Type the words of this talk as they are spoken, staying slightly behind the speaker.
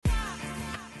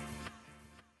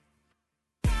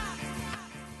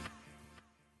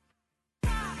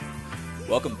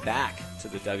Welcome back to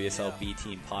the WSL B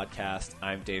Team podcast.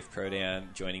 I'm Dave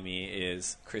Prodan. Joining me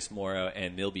is Chris Morrow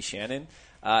and Milby Shannon.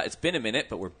 It's been a minute,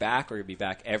 but we're back. We're going to be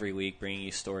back every week bringing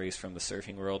you stories from the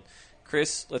surfing world.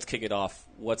 Chris, let's kick it off.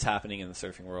 What's happening in the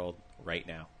surfing world right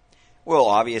now? Well,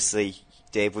 obviously,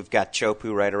 Dave, we've got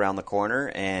Chopu right around the corner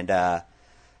and a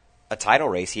title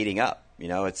race heating up. You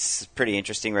know, it's pretty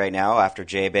interesting right now. After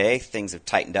J-Bay, things have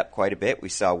tightened up quite a bit. We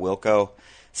saw Wilco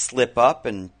slip up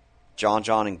and John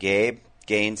and Gabe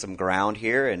gain some ground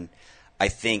here, and I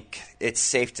think it's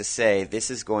safe to say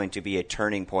this is going to be a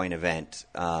turning point event.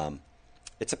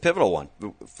 It's a pivotal one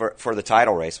for the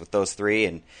title race with those three,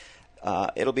 and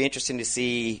it'll be interesting to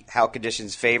see how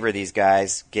conditions favor these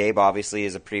guys. Gabe obviously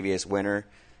is a previous winner.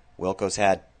 Wilco's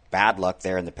had bad luck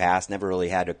there in the past, never really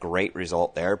had a great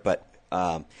result there, but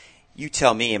you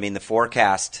tell me. I mean, the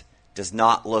forecast does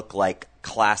not look like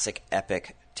classic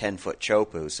epic 10-foot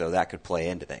Chopu, so that could play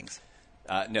into things.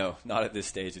 No, not at this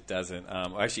stage. It doesn't.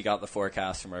 I actually got the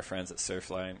forecast from our friends at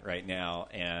Surfline right now,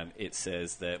 and it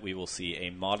says that we will see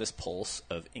a modest pulse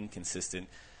of inconsistent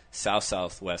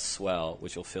south-southwest swell,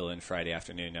 which will fill in Friday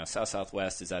afternoon. Now,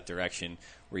 south-southwest is that direction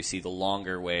where you see the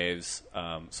longer waves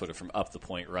sort of from up the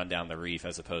point run down the reef,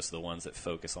 as opposed to the ones that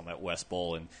focus on that west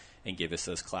bowl and give us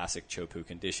those classic Chopu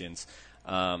conditions.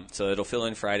 So it'll fill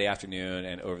in Friday afternoon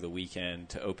and over the weekend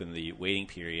to open the waiting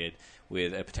period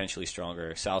with a potentially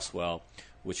stronger south swell,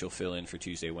 which will fill in for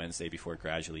Tuesday, Wednesday before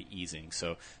gradually easing.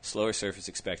 So slower surface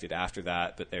expected after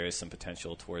that, but there is some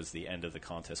potential towards the end of the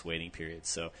contest waiting period.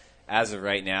 So as of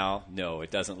right now, no, it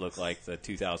doesn't look like the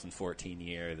 2014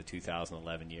 year, the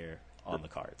 2011 year on the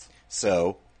cards.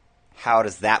 So how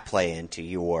does that play into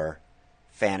your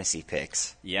fantasy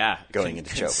picks? Yeah, going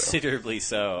into Chopu. Considerably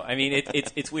so. I mean,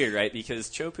 it's weird, right? Because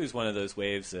Chopu is one of those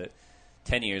waves that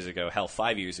 10 years ago, hell,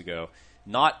 5 years ago,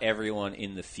 not everyone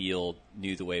in the field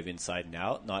knew the wave inside and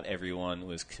out. Not everyone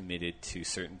was committed to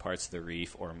certain parts of the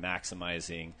reef or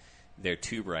maximizing their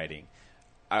tube riding.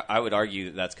 I would argue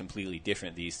that that's completely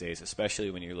different these days, especially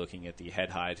when you're looking at the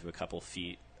head high to a couple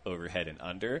feet overhead and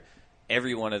under.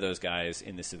 Every one of those guys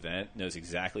in this event knows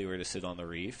exactly where to sit on the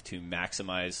reef to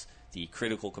maximize the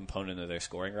critical component of their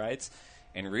scoring rides.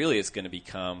 And really it's going to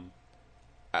become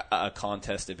a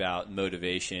contest about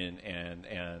motivation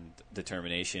and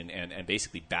determination and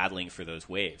basically battling for those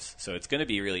waves. So it's going to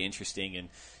be really interesting, and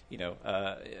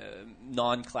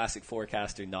non-classic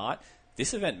forecast or not,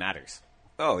 this event matters.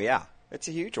 Oh, yeah. It's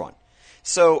a huge one.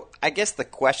 So I guess the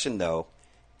question, though,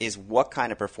 is what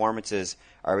kind of performances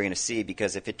are we going to see?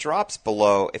 Because if it drops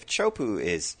below, if Chopu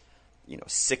is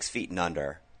 6 feet and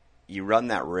under, you run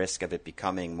that risk of it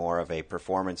becoming more of a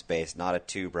performance-based, not a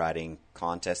tube riding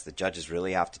contest. The judges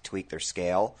really have to tweak their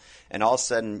scale. And all of a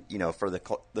sudden, for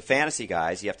the fantasy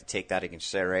guys, you have to take that into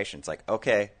consideration. It's like,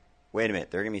 okay, wait a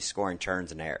minute, they're going to be scoring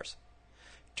turns and airs.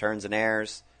 Turns and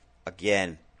airs,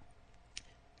 again,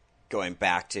 going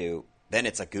back to, then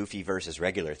it's a goofy versus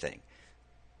regular thing.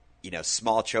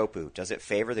 Small Chopu, does it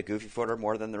favor the goofy footer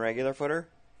more than the regular footer?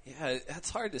 Yeah, that's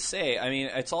hard to say. I mean,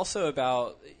 it's also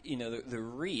about, the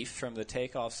reef from the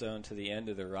takeoff zone to the end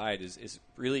of the ride is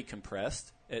really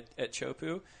compressed at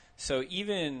Chopu. So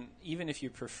even if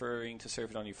you're preferring to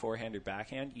surf it on your forehand or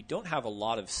backhand, you don't have a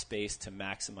lot of space to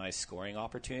maximize scoring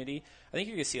opportunity. I think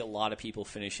you're going to see a lot of people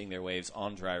finishing their waves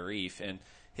on dry reef, and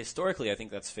historically I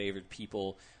think that's favored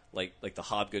people like the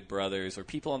Hobgood brothers or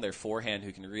people on their forehand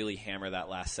who can really hammer that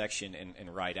last section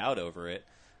and ride out over it.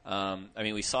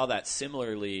 We saw that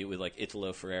similarly with like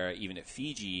Italo Ferreira, even at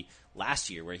Fiji last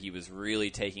year, where he was really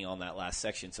taking on that last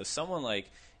section. So someone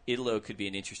like Italo could be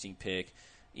an interesting pick.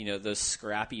 Those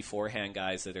scrappy forehand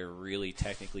guys that are really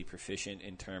technically proficient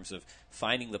in terms of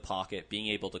finding the pocket, being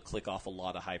able to click off a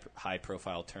lot of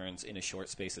high-profile turns in a short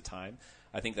space of time.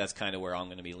 I think that's kind of where I'm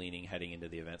going to be leaning heading into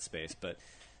the event space. But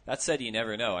that said, you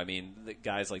never know. I mean, the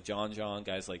guys like John,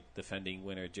 guys like defending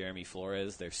winner Jeremy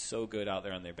Flores, they're so good out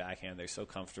there on their backhand. They're so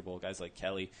comfortable. Guys like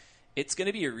Kelly. It's going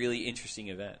to be a really interesting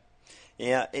event.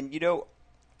 Yeah, and,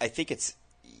 I think it's,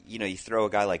 you throw a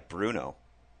guy like Bruno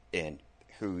in,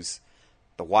 who's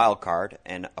the wild card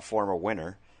and a former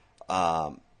winner,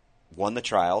 won the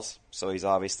trials, so he's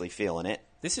obviously feeling it.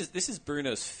 This is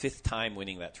Bruno's fifth time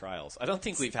winning that trials. I don't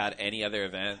think we've had any other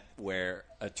event where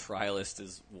a trialist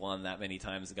has won that many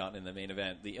times and gotten in the main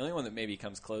event. The only one that maybe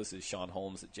comes close is Sean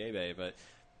Holmes at J-Bay, but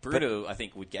Bruno, I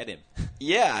think, would get him.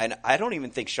 Yeah, and I don't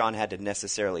even think Sean had to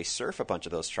necessarily surf a bunch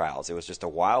of those trials. It was just a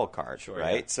wild card, sure,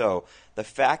 right? Yeah. So the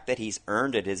fact that he's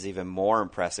earned it is even more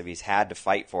impressive. He's had to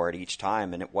fight for it each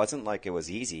time, and it wasn't like it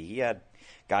was easy. He had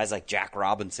guys like Jack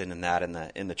Robinson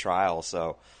in the trial,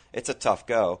 so it's a tough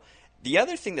go. The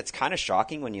other thing that's kind of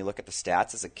shocking when you look at the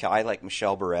stats is a guy like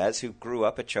Michel Perez, who grew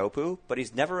up at Chopu, but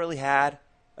he's never really had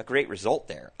a great result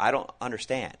there. I don't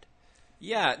understand.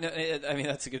 Yeah, no, I mean,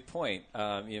 that's a good point.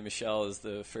 Michelle is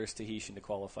the first Tahitian to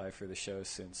qualify for the show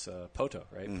since Poto,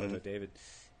 right? Mm-hmm. Poto David.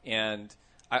 And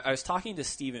I was talking to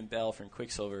Stephen Bell from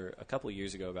Quicksilver a couple of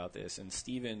years ago about this, and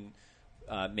Stephen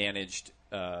managed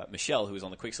Michelle, who was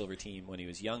on the Quicksilver team when he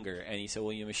was younger, and he said,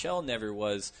 well, Michelle never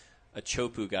was a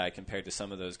Chopu guy compared to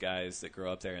some of those guys that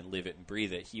grow up there and live it and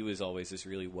breathe it. He was always this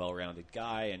really well-rounded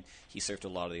guy, and he surfed a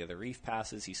lot of the other reef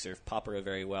passes. He surfed Papara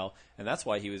very well, and that's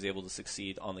why he was able to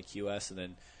succeed on the QS and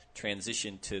then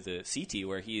transition to the CT,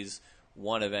 where he's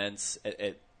won events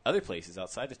at other places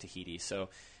outside of Tahiti. So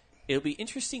it'll be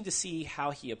interesting to see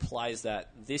how he applies that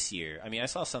this year. I mean, I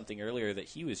saw something earlier that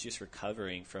he was just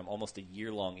recovering from almost a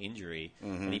year-long injury,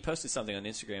 and he posted something on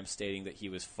Instagram stating that he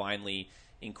was finally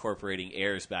incorporating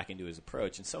airs back into his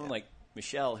approach. And someone like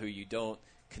Michel, who you don't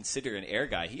consider an air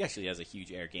guy, he actually has a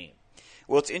huge air game.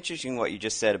 Well, it's interesting what you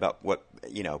just said about what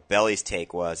Belly's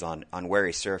take was on where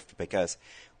he surfed, because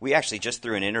we actually just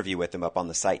threw an interview with him up on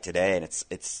the site today, and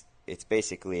it's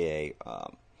basically a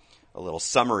little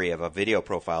summary of a video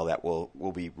profile that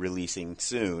we'll be releasing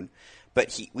soon.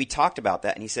 But we talked about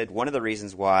that, and he said one of the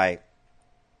reasons why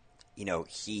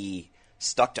he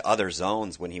stuck to other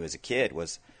zones when he was a kid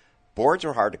was boards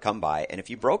were hard to come by, and if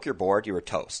you broke your board, you were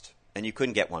toast, and you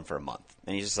couldn't get one for a month.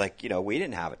 And he's just like, we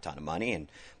didn't have a ton of money, and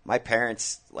my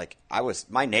parents,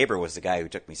 my neighbor was the guy who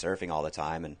took me surfing all the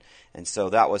time, and so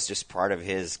that was just part of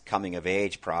his coming of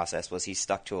age process, was he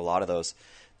stuck to a lot of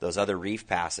those other reef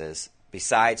passes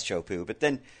besides Chopu. But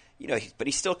then, but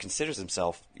he still considers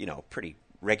himself, pretty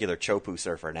regular Chopu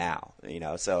surfer now,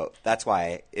 so that's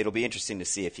why it'll be interesting to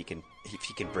see if he can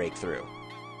break through.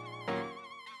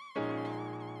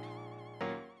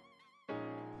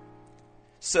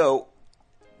 So,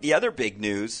 the other big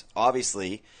news,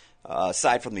 obviously,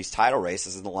 aside from these title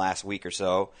races in the last week or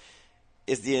so,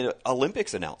 is the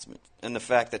Olympics announcement and the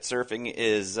fact that surfing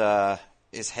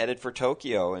is headed for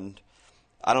Tokyo. And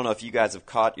I don't know if you guys have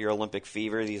caught your Olympic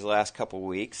fever these last couple of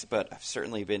weeks, but I've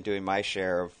certainly been doing my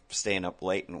share of staying up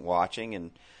late and watching,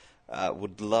 and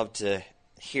would love to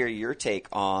hear your take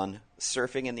on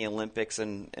surfing in the Olympics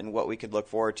and what we could look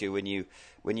forward to when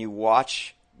you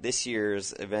watch this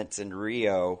year's events in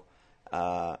Rio.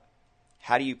 How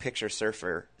do you picture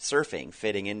surfing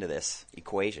fitting into this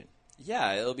equation?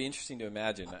 Yeah, it'll be interesting to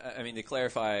imagine. I mean, to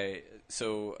clarify,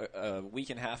 so a week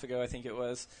and a half ago, I think it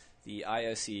was, the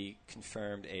IOC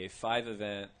confirmed a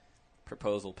 5-event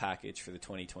proposal package for the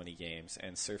 2020 Games,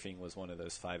 and surfing was one of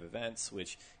those 5 events,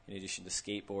 which, in addition to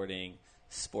skateboarding,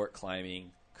 sport climbing,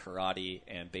 karate,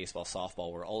 and baseball,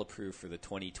 softball, were all approved for the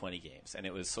 2020 Games. And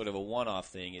it was sort of a one-off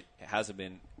thing. It hasn't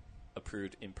been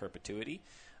approved in perpetuity.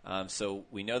 So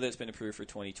we know that it's been approved for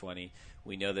 2020.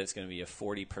 We know that it's going to be a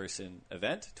 40-person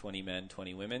event, 20 men,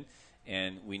 20 women,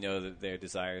 and we know that their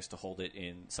desire is to hold it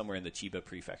somewhere in the Chiba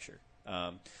Prefecture.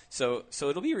 So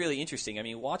it'll be really interesting. I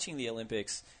mean, watching the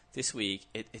Olympics this week,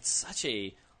 it's such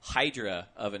a hydra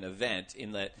of an event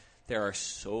in that there are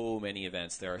so many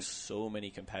events, there are so many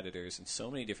competitors in so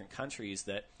many different countries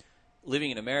that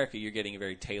living in America, you're getting a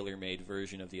very tailor-made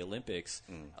version of the Olympics.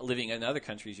 Living in other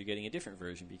countries, you're getting a different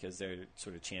version because they're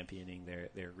sort of championing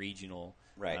their regional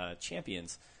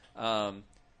champions.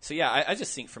 So, yeah, I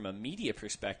just think from a media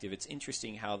perspective, it's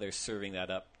interesting how they're serving that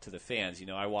up to the fans.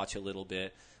 I watch a little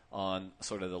bit on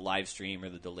sort of the live stream or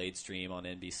the delayed stream on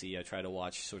NBC. I try to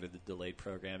watch sort of the delayed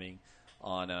programming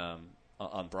on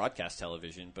broadcast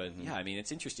television. But, yeah, I mean,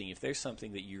 it's interesting. If there's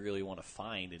something that you really want to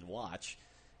find and watch,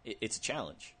 it's a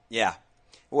challenge. Yeah.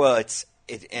 Well, it's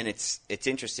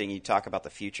interesting. You talk about the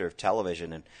future of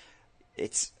television, and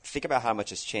think about how much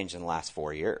has changed in the last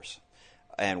 4 years,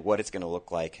 and what it's going to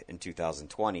look like in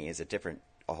 2020 is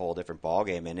a whole different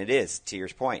ballgame. And it is, to your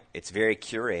point, it's very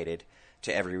curated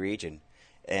to every region.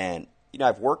 And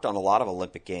I've worked on a lot of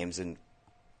Olympic games and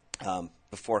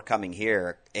before coming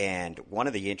here, and one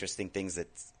of the interesting things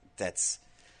that's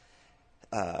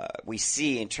we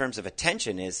see in terms of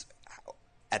attention is,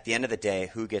 at the end of the day,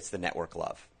 who gets the network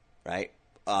love, right?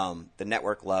 The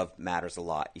network love matters a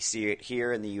lot. You see it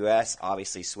here in the U.S.,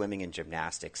 obviously swimming and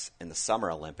gymnastics in the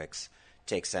Summer Olympics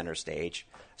take center stage,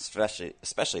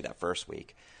 especially that first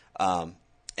week.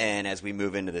 And as we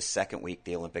move into the second week,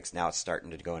 the Olympics, now it's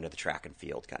starting to go into the track and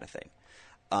field kind of thing.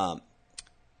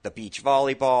 The beach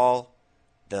volleyball,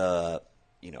 the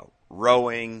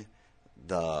rowing,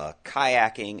 the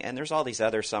kayaking, and there's all these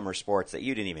other summer sports that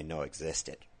you didn't even know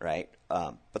existed, right?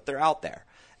 But they're out there.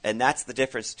 And that's the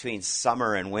difference between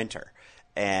summer and winter.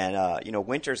 And,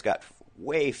 winter's got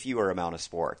way fewer amount of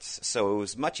sports. So it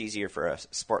was much easier for a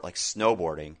sport like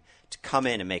snowboarding to come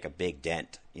in and make a big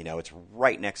dent. It's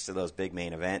right next to those big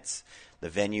main events. The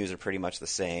venues are pretty much the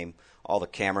same. All the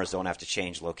cameras don't have to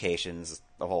change locations,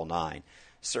 the whole nine.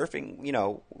 Surfing,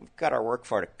 we've got our work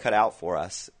cut out for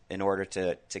us in order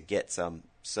to get some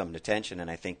attention. And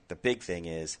I think the big thing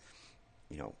is,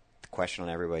 the question on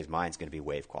everybody's mind is going to be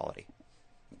wave quality,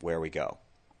 where we go.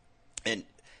 And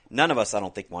none of us, I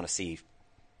don't think, want to see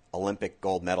Olympic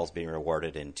gold medals being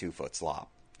rewarded in 2-foot slop.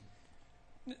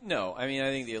 No, I mean, I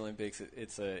think the Olympics,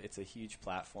 it's a huge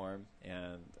platform,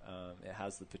 and it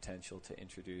has the potential to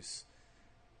introduce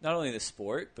not only the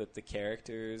sport, but the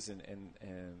characters and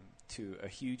to a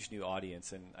huge new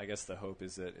audience. And I guess the hope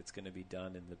is that it's going to be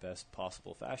done in the best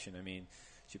possible fashion. I mean,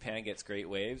 Japan gets great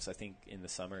waves. I think in the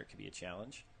summer it could be a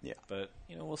challenge. Yeah. But,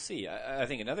 we'll see. I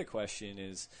think another question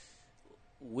is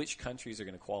which countries are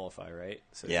going to qualify, right?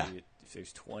 So yeah. If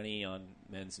there's 20 on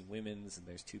men's and women's and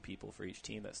there's 2 people for each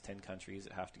team, that's 10 countries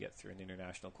that have to get through an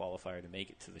international qualifier to make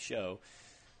it to the show.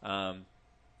 And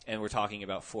we're talking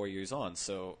about 4 years on.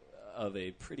 So of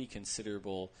a pretty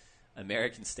considerable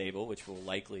American stable, which will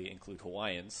likely include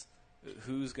Hawaiians,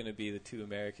 who's going to be the 2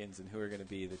 Americans and who are going to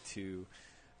be the 2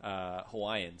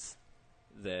 Hawaiians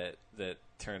that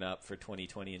turn up for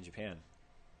 2020 in Japan?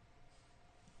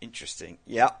 Interesting.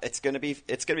 Yeah, it's gonna be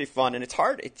fun, and it's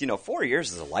hard. 4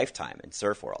 years is a lifetime in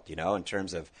surf world. In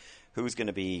terms of who's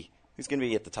gonna be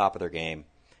at the top of their game.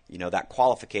 That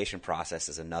qualification process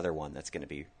is another one that's gonna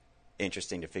be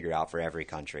interesting to figure out for every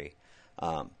country.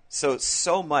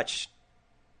 So much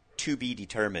to be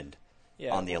determined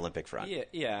on the Olympic front.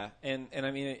 Yeah, and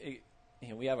I mean,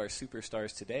 we have our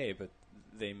superstars today, but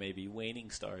they may be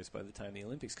waning stars by the time the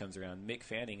Olympics comes around. Mick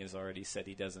Fanning has already said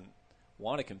he doesn't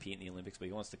want to compete in the Olympics, but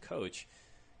he wants to coach.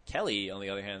 Kelly, on the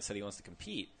other hand, said he wants to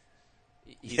compete.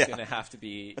 He's going to have to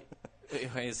be.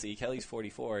 See, Kelly's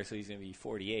 44, so he's going to be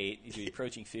 48. He's going to be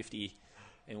approaching 50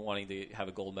 and wanting to have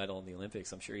a gold medal in the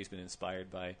Olympics. I'm sure he's been inspired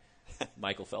by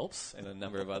Michael Phelps and a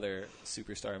number of other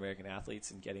superstar American athletes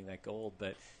in getting that gold.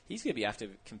 But he's going to be after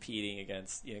competing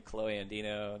against Chloe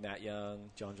Andino, Nat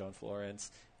Young, John Florence,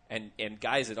 and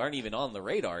guys that aren't even on the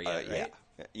radar yet, right?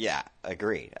 Yeah,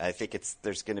 agreed. I think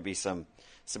there's going to be some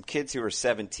kids who are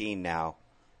 17 now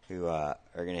who are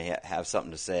going to have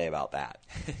something to say about that.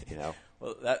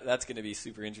 Well, that's going to be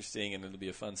super interesting, and it'll be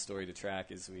a fun story to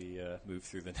track as we move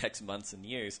through the next months and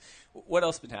years. What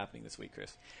else has been happening this week,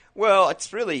 Chris? Well,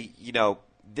 it's really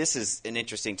this is an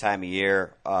interesting time of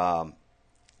year.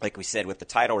 Like we said, with the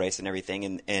title race and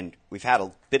everything, and we've had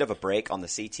a bit of a break on the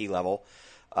CT level.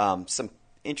 Some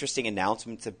interesting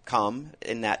announcements have come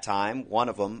in that time. One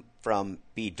of them from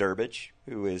B. Durbridge,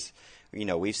 who is,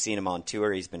 we've seen him on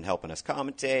tour. He's been helping us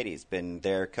commentate. He's been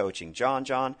there coaching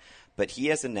John. But he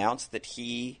has announced that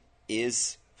he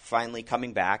is finally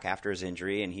coming back after his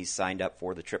injury, and he's signed up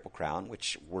for the Triple Crown,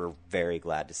 which we're very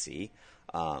glad to see.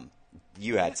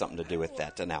 You had something to do with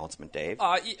that announcement, Dave.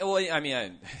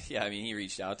 He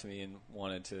reached out to me and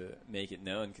wanted to make it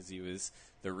known because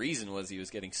the reason was he was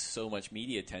getting so much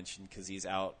media attention because he's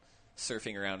out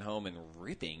surfing around home and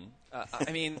ripping.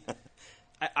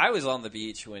 I was on the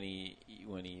beach when he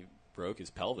broke his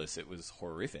pelvis. It was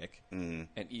horrific, and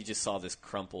you just saw this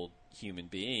crumpled human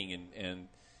being, and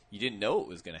you didn't know it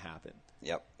was going to happen.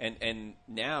 Yep. And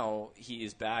now he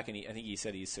is back, and I think he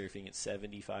said he's surfing at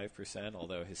 75%,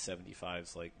 although his 75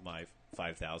 is like my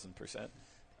 5,000%.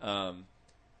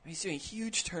 He's doing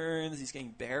huge turns. He's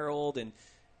getting barreled, and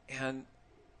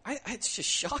it's just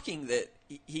shocking that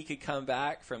he could come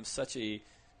back from such a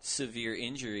severe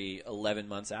injury 11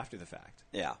 months after the fact.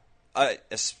 Yeah,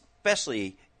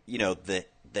 especially the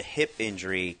hip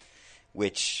injury,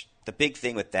 which the big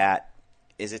thing with that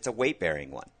is it's a weight-bearing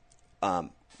one.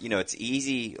 It's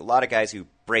easy. A lot of guys who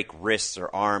break wrists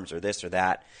or arms or this or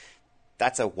that,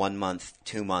 that's a 1 month,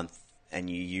 2 month, and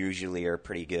you usually are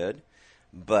pretty good.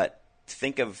 But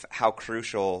think of how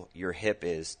crucial your hip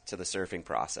is to the surfing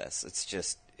process. It's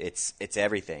just it's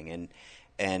everything.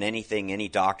 And anything any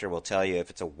doctor will tell you, if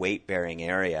it's a weight-bearing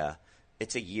area,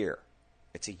 it's a year.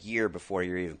 It's a year before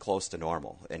you're even close to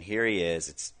normal. And here he is.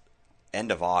 It's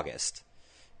end of August,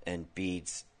 and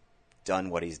Bede's done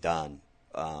what he's done,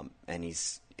 and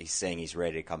he's saying he's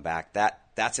ready to come back.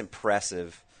 That's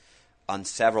impressive on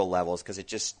several levels because it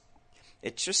just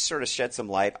sort of sheds some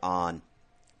light on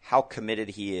how committed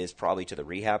he is probably to the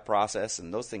rehab process,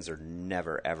 and those things are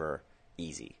never, ever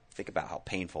easy. Think about how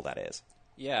painful that is.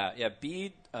 Yeah.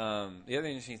 Bede, the other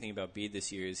interesting thing about Bede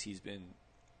this year is he's been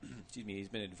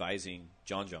advising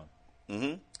John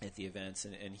at the events,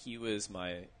 and he was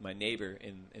my neighbor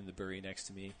in the buoy next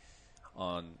to me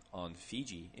in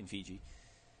Fiji.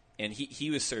 and he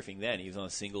was surfing then. He was on a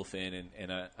single fin,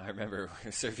 and I remember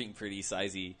surfing pretty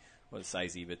sizey,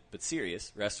 but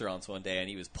serious restaurants one day, and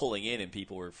he was pulling in, and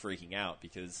people were freaking out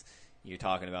because you're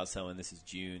talking about someone. This is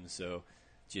June, so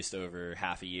just over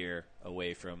half a year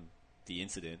away from the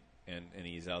incident, and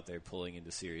he's out there pulling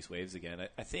into serious waves again.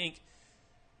 I think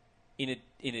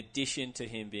in addition to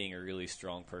him being a really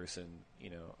strong person,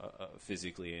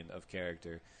 physically and of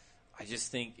character, I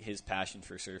just think his passion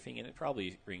for surfing, and it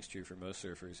probably rings true for most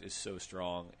surfers, is so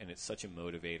strong, and it's such a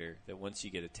motivator that once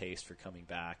you get a taste for coming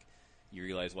back, you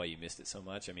realize why you missed it so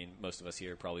much. I mean, most of us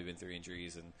here have probably been through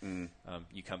injuries, and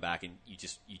you come back and you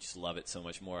just love it so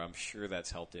much more. I'm sure that's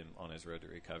helped him on his road to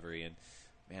recovery, and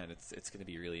man, it's going to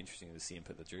be really interesting to see him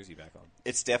put the jersey back on.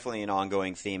 It's definitely an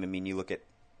ongoing theme. I mean, you look at,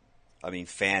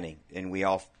 Fanning, and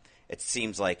it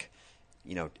seems like,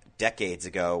 decades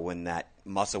ago when that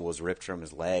muscle was ripped from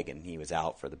his leg and he was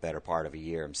out for the better part of a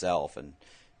year himself, and,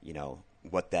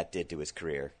 what that did to his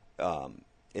career.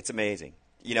 It's amazing.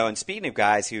 And speaking of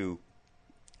guys who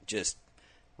just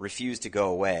refuse to go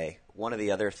away, one of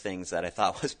the other things that I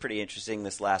thought was pretty interesting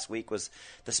this last week was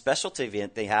the specialty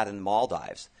event they had in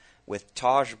Maldives with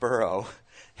Taj Burrow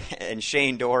and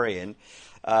Shane Dorian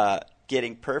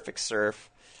getting perfect surf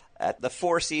at the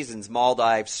Four Seasons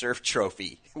Maldives Surf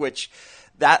Trophy, which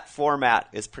that format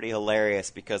is pretty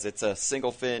hilarious because it's a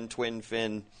single fin, twin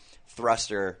fin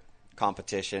thruster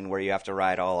competition where you have to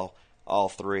ride all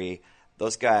three.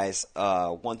 Those guys,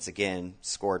 once again,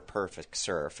 scored perfect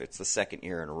surf. It's the second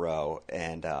year in a row,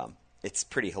 and it's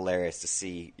pretty hilarious to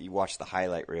see. You watch the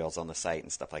highlight reels on the site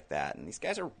and stuff like that, and these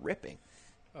guys are ripping.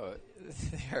 Oh,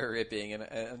 they are ripping, and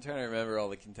I'm trying to remember all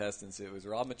the contestants. It was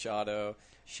Rob Machado,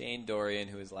 Shane Dorian,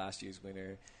 who was last year's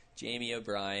winner, Jamie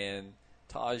O'Brien,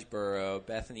 Taj Burrow,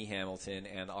 Bethany Hamilton,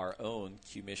 and our own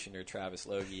Commissioner Travis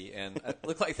Logie. And it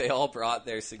looked like they all brought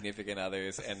their significant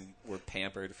others and were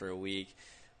pampered for a week,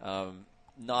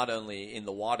 not only in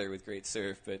the water with great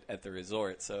surf, but at the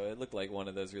resort. So it looked like one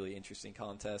of those really interesting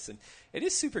contests. And it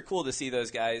is super cool to see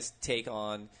those guys take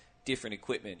on different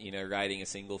equipment, riding a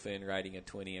single fin, riding a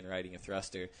 20, and riding a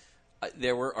thruster.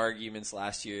 There were arguments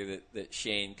last year that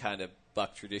Shane kind of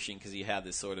bucked tradition because he had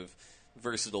this sort of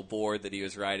versatile board that he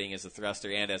was riding as a thruster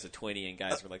and as a 20, and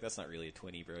guys were like, that's not really a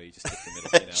 20, bro. You just took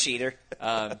the middle. Cheater.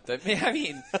 But I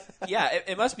mean, yeah,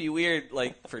 it must be weird,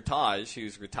 like for Taj,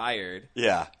 who's retired,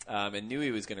 and knew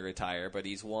he was going to retire, but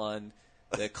he's won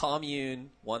the Commune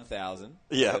 1000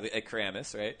 at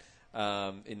Kramis, right?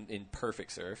 In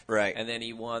perfect surf, right? And then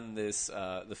he won this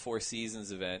the Four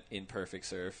Seasons event in perfect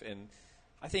surf. And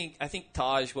I think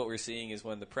Taj, what we're seeing is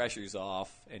when the pressure's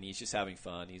off and he's just having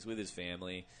fun, he's with his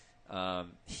family.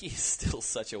 He's still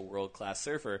such a world-class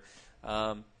surfer,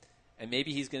 and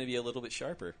maybe he's going to be a little bit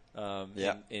sharper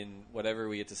in whatever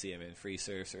we get to see him in, free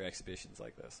surfs or exhibitions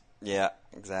like this. Yeah,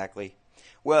 exactly.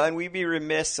 Well, and we'd be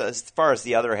remiss as far as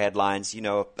the other headlines,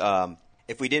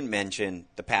 if we didn't mention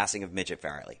the passing of Midget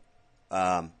Farrelly.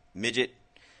 Midget,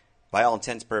 by all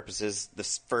intents and purposes, the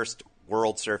first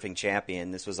world surfing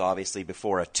champion. This was obviously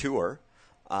before a tour,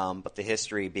 but the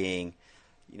history being,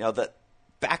 that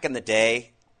back in the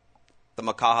day, the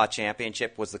Makaha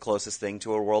Championship was the closest thing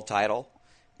to a world title.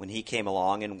 When he came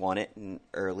along and won it in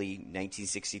early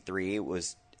 1963, it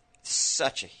was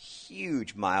such a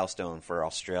huge milestone for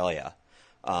Australia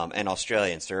and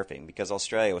Australian surfing, because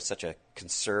Australia was such a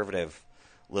conservative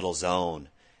little zone,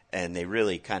 and they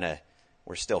really kind of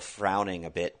were still frowning a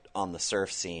bit on the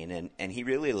surf scene, and he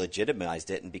really legitimized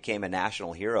it and became a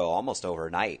national hero almost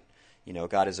overnight.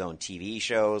 Got his own TV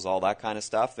shows, all that kind of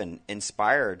stuff, and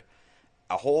inspired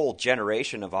a whole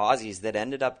generation of Aussies that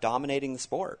ended up dominating the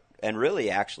sport and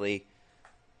really actually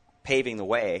paving the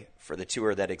way for the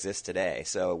tour that exists today.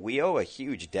 So we owe a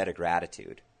huge debt of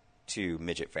gratitude to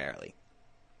Midget Farrelly.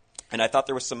 And I thought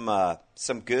there was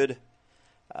some good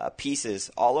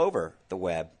pieces all over the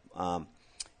web.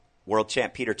 World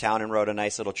champ Peter Townend wrote a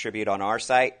nice little tribute on our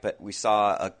site, but we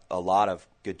saw a lot of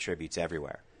good tributes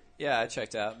everywhere. Yeah, I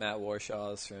checked out Matt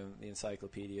Warshaw's from the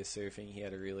Encyclopedia of Surfing. He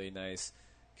had a really nice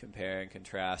compare and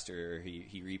contrast, or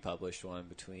he republished one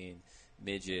between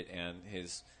Midget and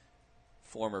his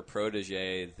former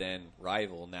protege, then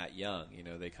rival, Nat Young.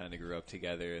 They kind of grew up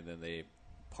together, and then they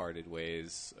parted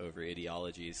ways over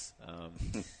ideologies,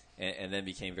 and then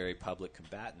became very public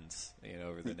combatants,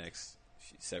 over the next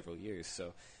several years.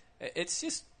 So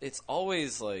it's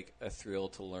always like a thrill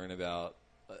to learn about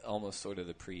almost sort of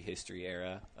the prehistory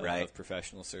era of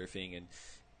professional surfing, and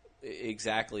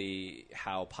exactly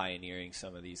how pioneering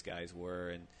some of these guys were.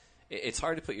 And it's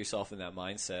hard to put yourself in that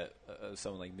mindset of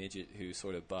someone like Midget, who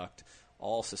sort of bucked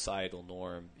all societal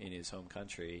norm in his home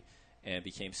country and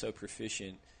became so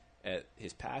proficient at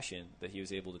his passion that he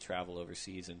was able to travel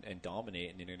overseas and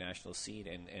dominate an international scene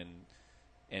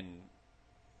and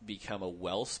become a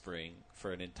wellspring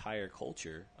for an entire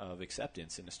culture of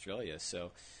acceptance in Australia.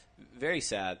 So very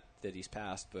sad that he's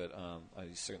passed, but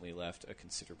he's certainly left a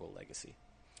considerable legacy.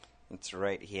 That's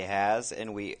right, he has,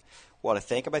 and we want to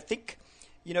thank him. I think,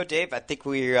 Dave, I think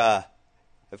we have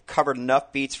covered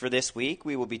enough beats for this week.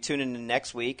 We will be tuning in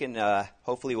next week, and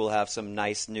hopefully we'll have some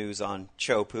nice news on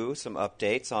Chopu, some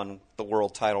updates on the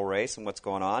world title race and what's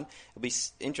going on. It'll be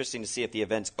interesting to see if the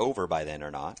event's over by then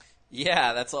or not.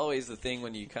 Yeah, that's always the thing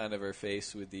when you kind of are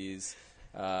faced with these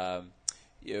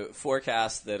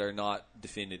forecasts that are not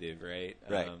definitive, right?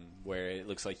 Right. Where it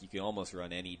looks like you can almost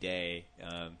run any day.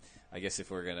 I guess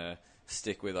if we're going to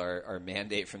stick with our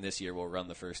mandate from this year, we'll run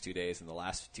the first 2 days and the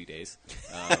last 2 days.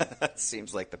 That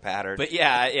seems like the pattern. But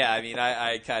yeah. I mean,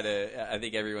 I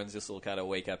think everyone's just will kind of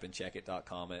wake up and check it,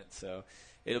 comment. So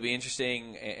it'll be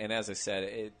interesting. And as I said,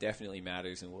 it definitely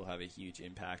matters and will have a huge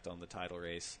impact on the title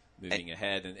race moving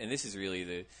ahead. And this is really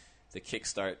the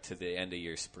kickstart to the end of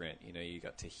year sprint. You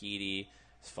got Tahiti.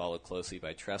 It's followed closely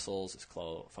by Trestles. It's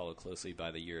followed closely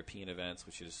by the European events,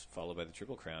 which is followed by the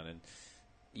Triple Crown. And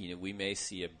we may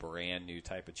see a brand new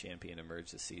type of champion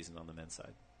emerge this season on the men's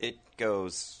side. It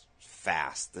goes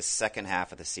fast. The second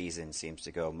half of the season seems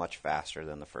to go much faster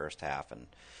than the first half. And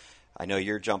I know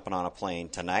you're jumping on a plane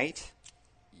tonight.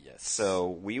 Yes. So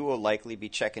we will likely be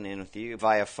checking in with you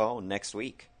via phone next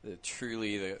week.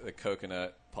 Truly the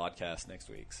Coconut podcast next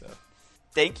week. So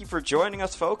thank you for joining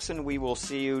us, folks, and we will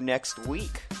see you next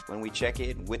week when we check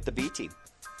in with the B Team.